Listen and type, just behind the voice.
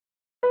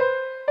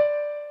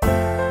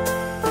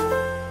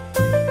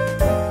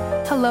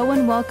Hello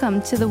and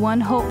welcome to the One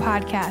Hope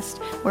podcast,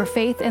 where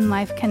faith and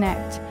life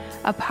connect.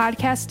 A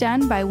podcast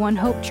done by One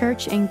Hope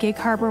Church in Gig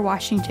Harbor,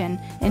 Washington.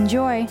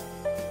 Enjoy!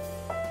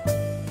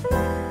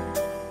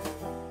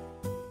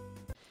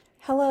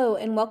 Hello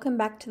and welcome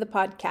back to the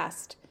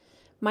podcast.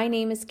 My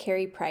name is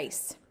Kari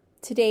Price.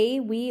 Today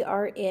we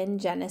are in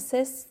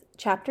Genesis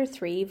chapter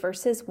 3,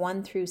 verses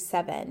 1 through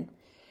 7.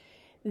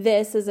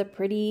 This is a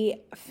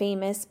pretty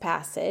famous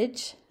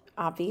passage,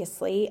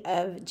 obviously,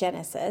 of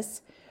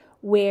Genesis,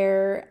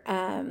 where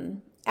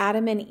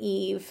Adam and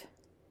Eve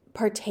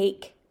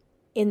partake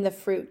in the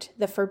fruit,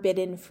 the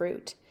forbidden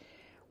fruit,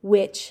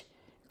 which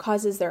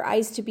causes their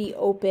eyes to be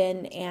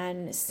open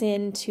and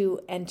sin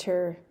to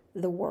enter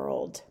the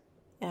world.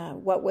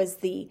 What was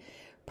the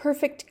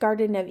perfect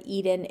Garden of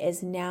Eden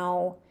is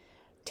now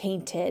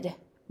tainted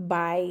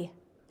by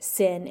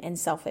sin and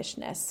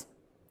selfishness.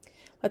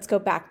 Let's go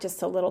back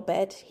just a little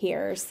bit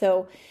here.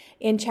 So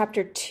in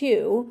chapter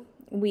 2,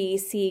 we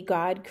see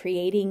God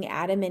creating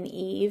Adam and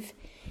Eve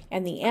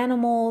and the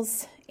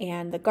animals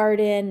and the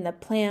garden, the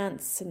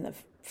plants and the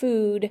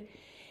food.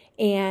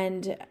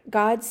 And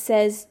God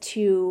says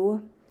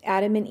to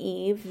Adam and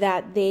Eve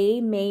that they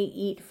may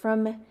eat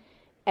from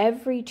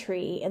every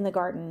tree in the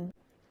garden,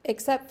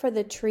 except for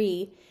the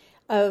tree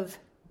of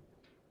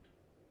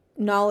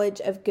knowledge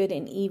of good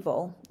and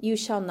evil. You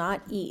shall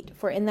not eat,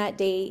 for in that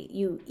day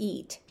you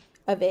eat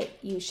of it,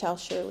 you shall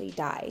surely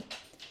die.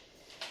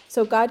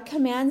 So God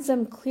commands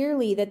them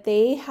clearly that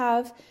they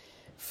have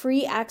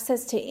free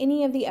access to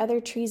any of the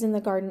other trees in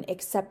the garden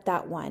except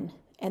that one,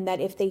 and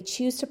that if they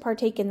choose to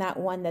partake in that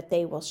one, that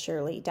they will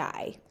surely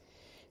die.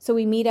 So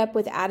we meet up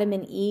with Adam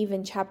and Eve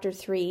in chapter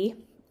 3,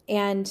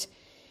 and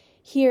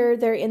here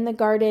they're in the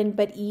garden,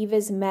 but Eve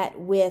is met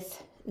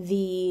with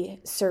the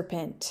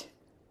serpent.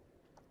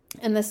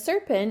 And the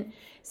serpent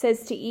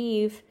says to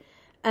Eve,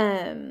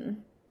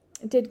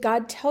 did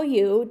God tell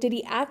you, did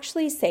he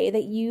actually say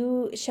that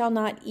you shall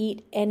not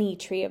eat any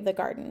tree of the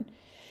garden?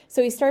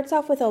 So he starts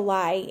off with a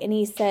lie and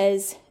he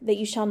says that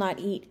you shall not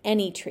eat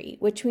any tree,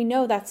 which we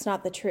know that's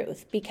not the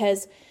truth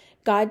because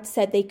God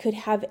said they could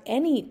have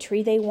any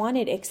tree they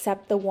wanted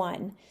except the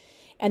one,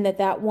 and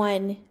that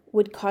one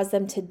would cause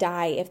them to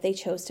die if they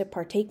chose to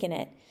partake in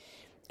it.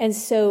 And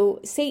so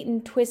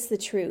Satan twists the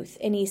truth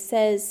and he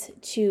says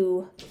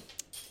to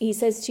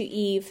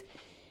Eve,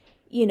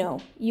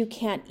 you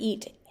can't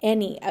eat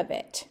any of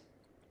it.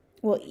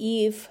 Well,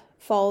 Eve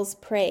falls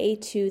prey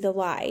to the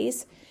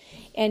lies,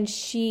 and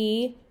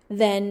she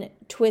then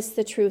twists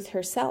the truth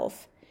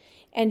herself.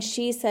 And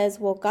she says,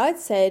 well, God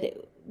said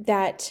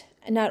that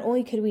not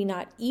only could we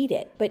not eat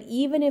it, but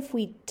even if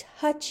we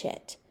touch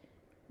it,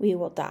 we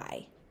will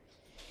die.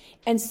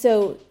 And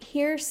so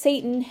here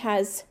Satan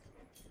has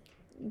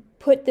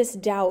put this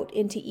doubt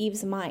into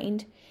Eve's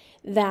mind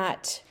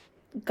that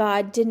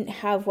God didn't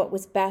have what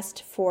was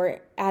best for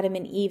Adam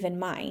and Eve in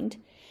mind,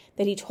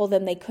 that he told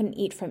them they couldn't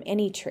eat from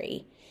any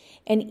tree.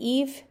 And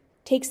Eve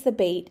takes the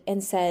bait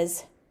and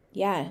says,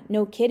 yeah,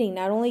 no kidding.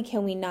 Not only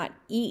can we not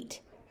eat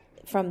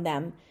from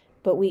them,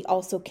 but we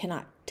also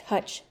cannot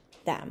touch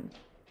them.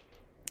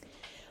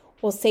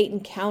 Well, Satan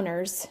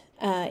counters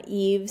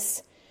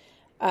Eve's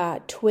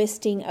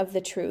twisting of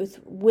the truth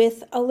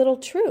with a little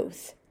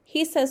truth.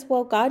 He says,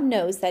 well, God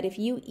knows that if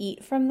you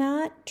eat from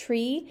that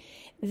tree,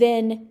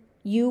 then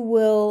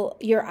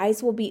your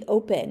eyes will be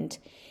opened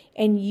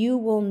and you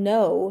will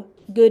know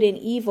good and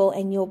evil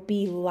and you'll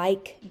be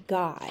like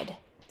God,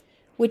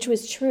 which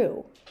was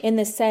true in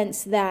the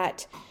sense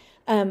that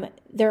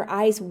their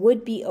eyes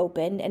would be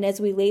opened. And as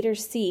we later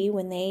see,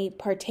 when they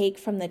partake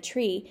from the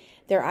tree,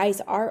 their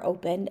eyes are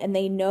opened and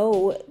they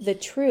know the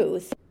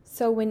truth.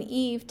 So when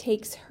Eve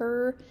takes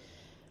her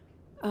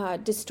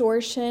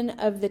distortion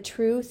of the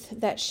truth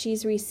that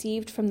she's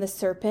received from the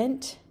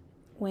serpent,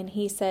 when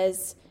he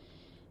says,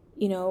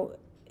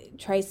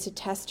 tries to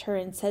test her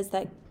and says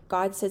that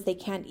God says they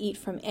can't eat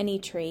from any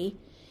tree,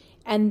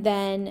 and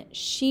then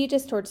she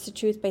distorts the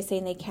truth by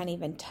saying they can't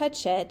even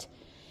touch it.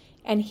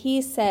 And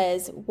he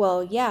says,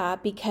 well, yeah,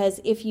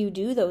 because if you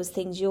do those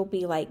things, you'll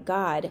be like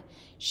God.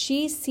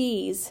 She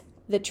sees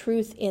the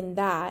truth in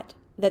that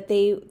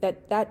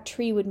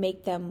tree would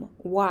make them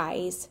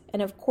wise.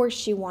 And of course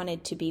she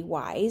wanted to be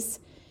wise.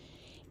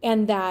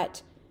 And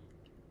that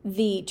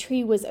the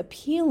tree was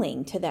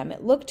appealing to them.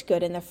 It looked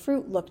good and the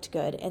fruit looked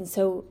good. And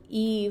so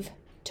Eve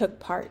took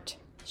part.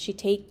 She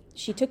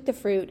took the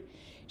fruit,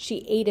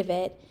 she ate of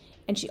it,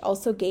 and she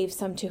also gave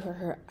some to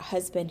her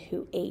husband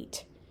who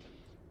ate.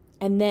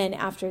 And then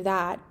after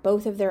that,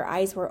 both of their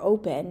eyes were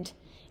opened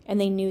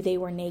and they knew they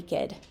were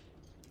naked.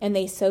 And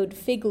they sewed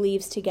fig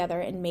leaves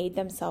together and made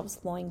themselves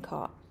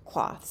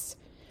loincloths.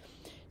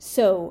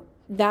 So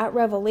that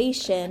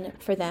revelation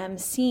for them,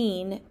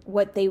 seeing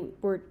what they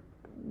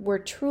were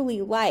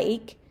truly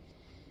like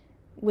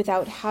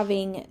without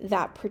having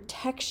that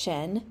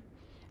protection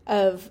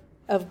of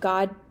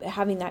God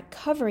having that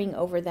covering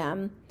over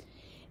them,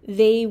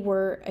 they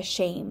were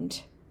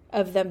ashamed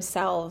of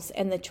themselves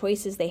and the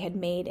choices they had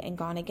made and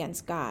gone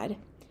against God.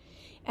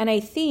 And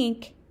I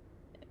think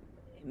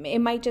it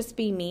might just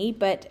be me,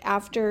 but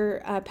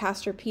after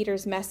Pastor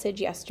Peter's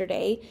message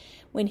yesterday,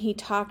 when he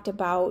talked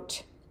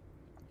about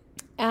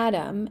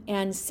Adam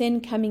and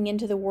sin coming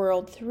into the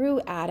world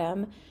through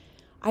Adam,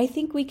 I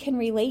think we can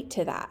relate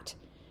to that.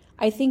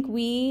 I think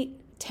we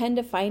tend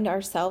to find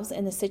ourselves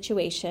in the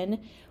situation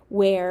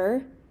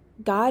where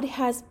God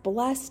has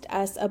blessed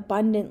us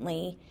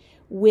abundantly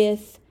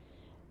with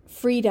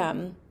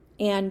freedom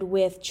and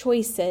with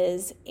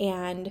choices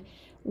and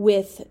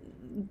with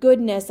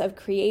goodness of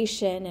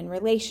creation and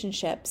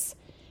relationships.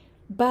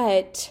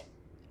 But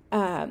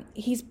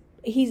he's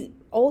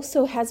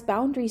also has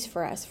boundaries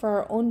for us, for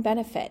our own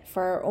benefit,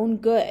 for our own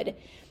good.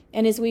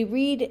 And as we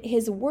read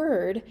his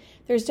word,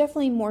 there's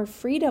definitely more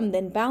freedom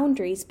than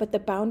boundaries, but the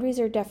boundaries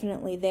are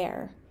definitely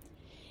there.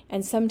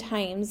 And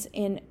sometimes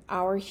in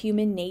our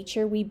human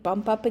nature, we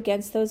bump up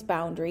against those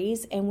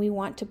boundaries and we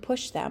want to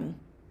push them.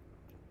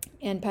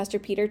 And Pastor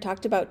Peter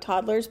talked about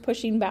toddlers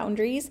pushing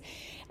boundaries.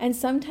 And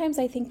sometimes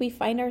I think we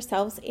find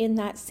ourselves in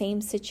that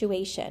same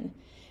situation.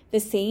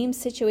 The same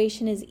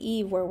situation as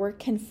Eve, where we're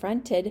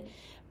confronted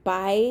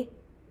by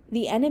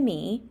the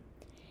enemy.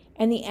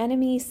 And the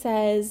enemy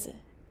says,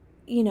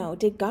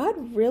 did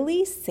God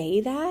really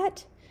say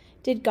that?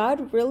 Did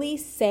God really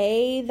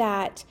say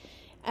that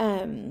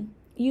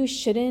you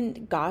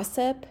shouldn't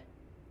gossip?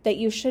 That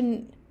you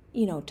shouldn't,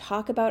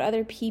 talk about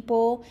other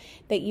people?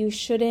 That you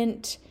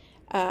shouldn't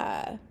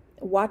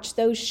watch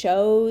those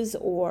shows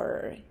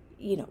or,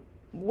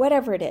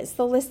 whatever it is.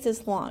 The list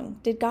is long.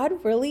 Did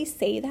God really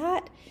say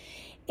that?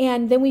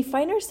 And then we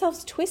find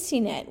ourselves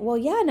twisting it. Well,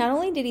 yeah, not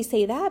only did he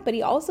say that, but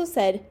he also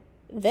said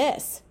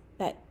this,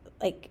 that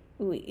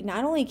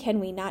not only can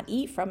we not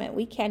eat from it,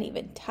 we can't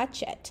even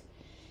touch it.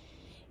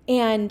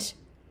 And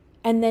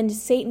then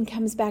Satan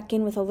comes back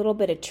in with a little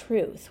bit of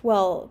truth.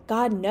 Well,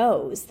 God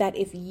knows that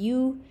if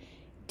you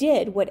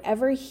did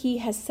whatever he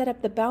has set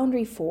up the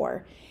boundary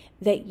for,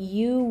 that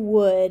you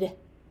would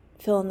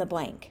fill in the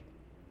blank.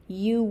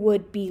 You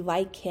would be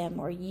like him,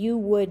 or you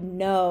would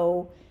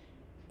know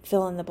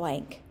fill in the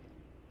blank.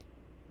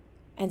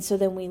 And so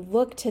then we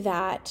look to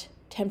that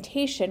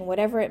temptation,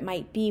 whatever it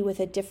might be, with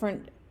a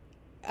different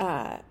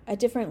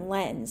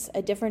lens,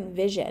 a different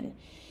vision.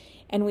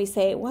 And we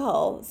say,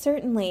 well,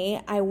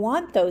 certainly I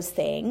want those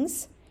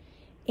things,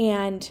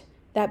 and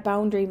that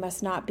boundary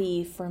must not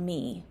be for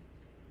me.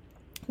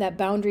 That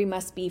boundary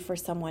must be for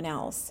someone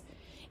else.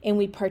 And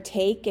we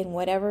partake in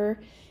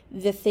whatever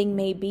the thing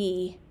may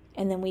be,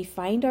 and then we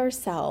find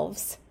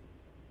ourselves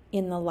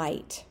in the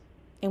light.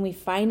 And we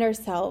find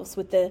ourselves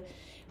with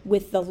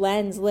the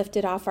lens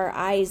lifted off our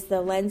eyes, the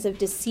lens of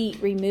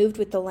deceit removed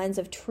with the lens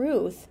of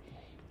truth,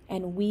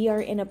 and we are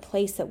in a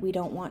place that we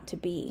don't want to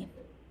be.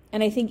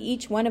 And I think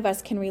each one of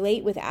us can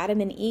relate with Adam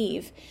and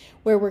Eve,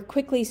 where we're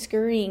quickly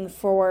scurrying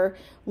for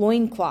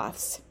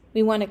loincloths.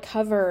 We want to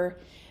cover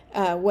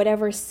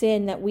whatever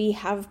sin that we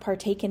have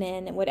partaken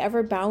in, and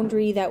whatever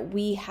boundary that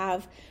we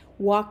have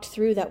walked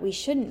through that we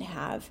shouldn't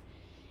have.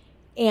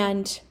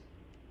 And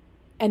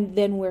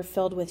then we're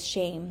filled with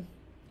shame.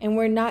 And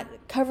we're not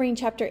covering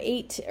chapter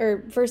 8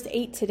 or verse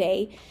 8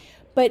 today,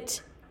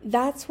 but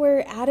that's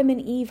where Adam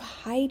and Eve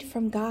hide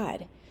from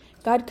God.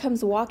 God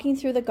comes walking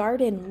through the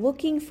garden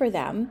looking for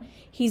them.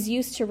 He's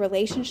used to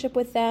relationship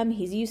with them.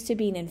 He's used to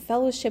being in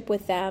fellowship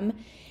with them.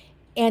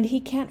 And he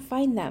can't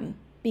find them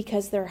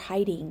because they're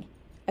hiding,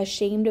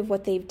 ashamed of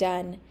what they've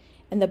done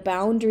and the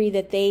boundary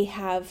that they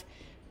have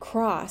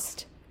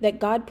crossed, that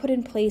God put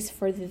in place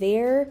for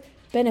their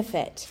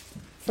benefit,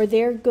 for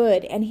their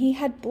good. And he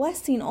had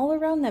blessing all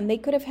around them. They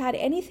could have had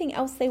anything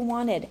else they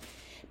wanted,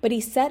 but he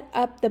set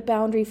up the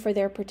boundary for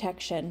their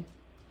protection.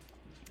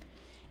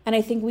 And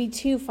I think we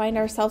too find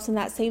ourselves in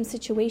that same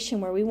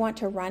situation where we want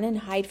to run and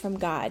hide from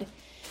God.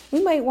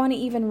 We might want to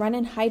even run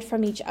and hide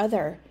from each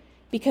other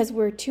because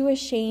we're too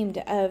ashamed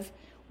of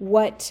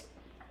what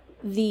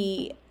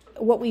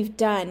we've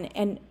done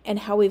and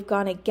how we've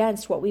gone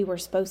against what we were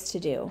supposed to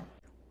do.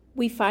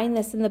 We find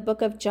this in the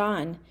book of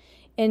John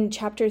in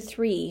chapter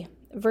 3,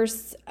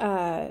 verse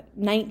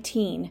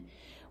 19,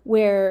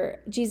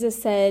 where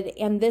Jesus said,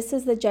 "And this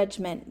is the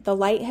judgment. The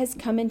light has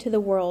come into the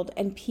world,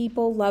 and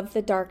people love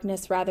the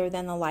darkness rather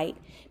than the light,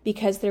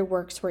 because their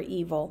works were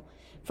evil.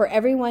 For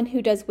everyone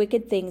who does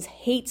wicked things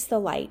hates the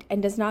light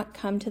and does not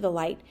come to the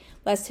light,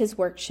 lest his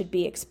work should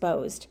be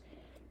exposed.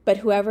 But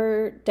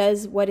whoever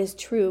does what is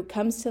true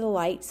comes to the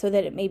light, so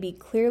that it may be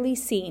clearly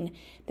seen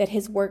that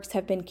his works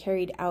have been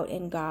carried out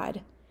in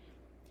God."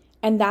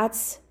 And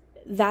that's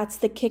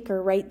the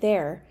kicker right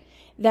there.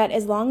 That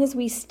as long as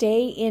we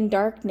stay in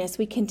darkness,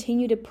 we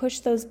continue to push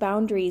those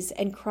boundaries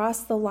and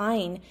cross the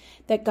line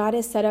that God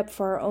has set up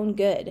for our own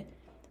good.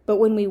 But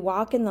when we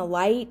walk in the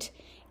light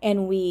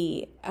and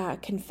we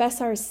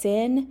confess our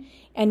sin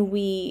and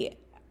we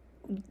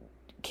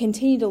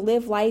continue to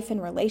live life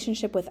in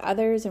relationship with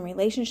others and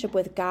relationship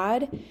with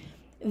God,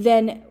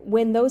 then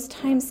when those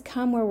times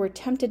come where we're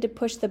tempted to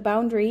push the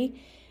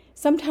boundary,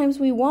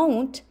 sometimes we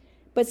won't,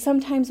 but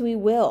sometimes we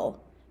will.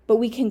 But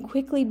we can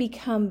quickly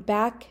become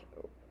back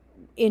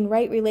in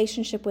right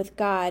relationship with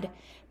God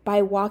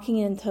by walking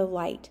into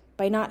light,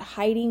 by not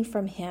hiding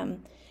from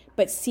him,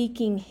 but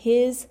seeking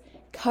his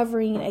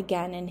covering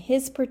again and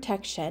his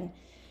protection,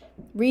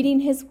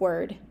 reading his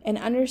word and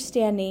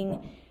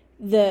understanding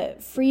the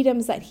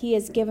freedoms that he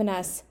has given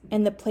us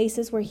and the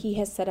places where he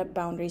has set up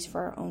boundaries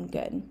for our own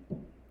good.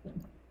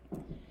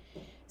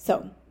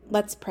 So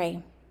let's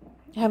pray.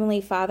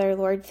 Heavenly Father,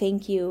 Lord,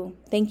 thank you.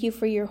 Thank you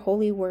for your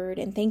holy word,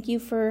 and thank you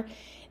for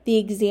the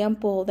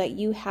example that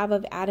you have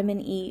of Adam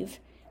and Eve,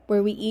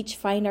 where we each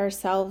find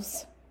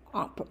ourselves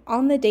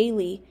on the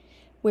daily,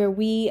 where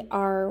we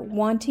are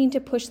wanting to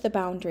push the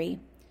boundary,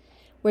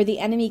 where the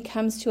enemy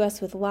comes to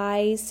us with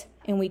lies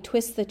and we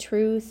twist the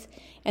truth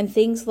and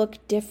things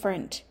look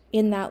different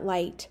in that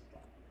light.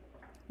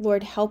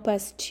 Lord, help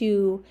us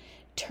to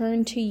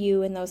turn to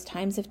you in those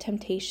times of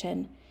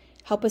temptation.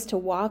 Help us to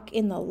walk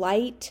in the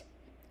light.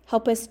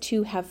 Help us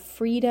to have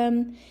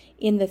freedom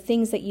in the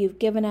things that you've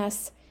given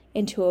us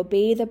and to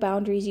obey the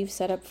boundaries you've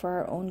set up for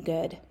our own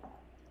good.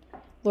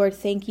 Lord,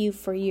 thank you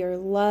for your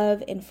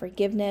love and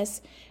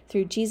forgiveness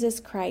through Jesus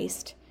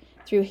Christ,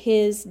 through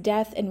his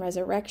death and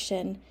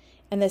resurrection,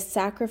 and the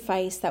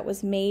sacrifice that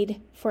was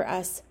made for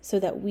us so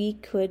that we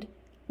could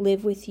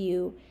live with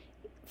you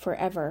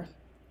forever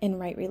in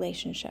right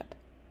relationship.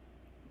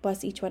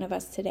 Bless each one of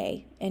us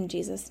today. In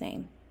Jesus'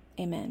 name,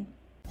 amen.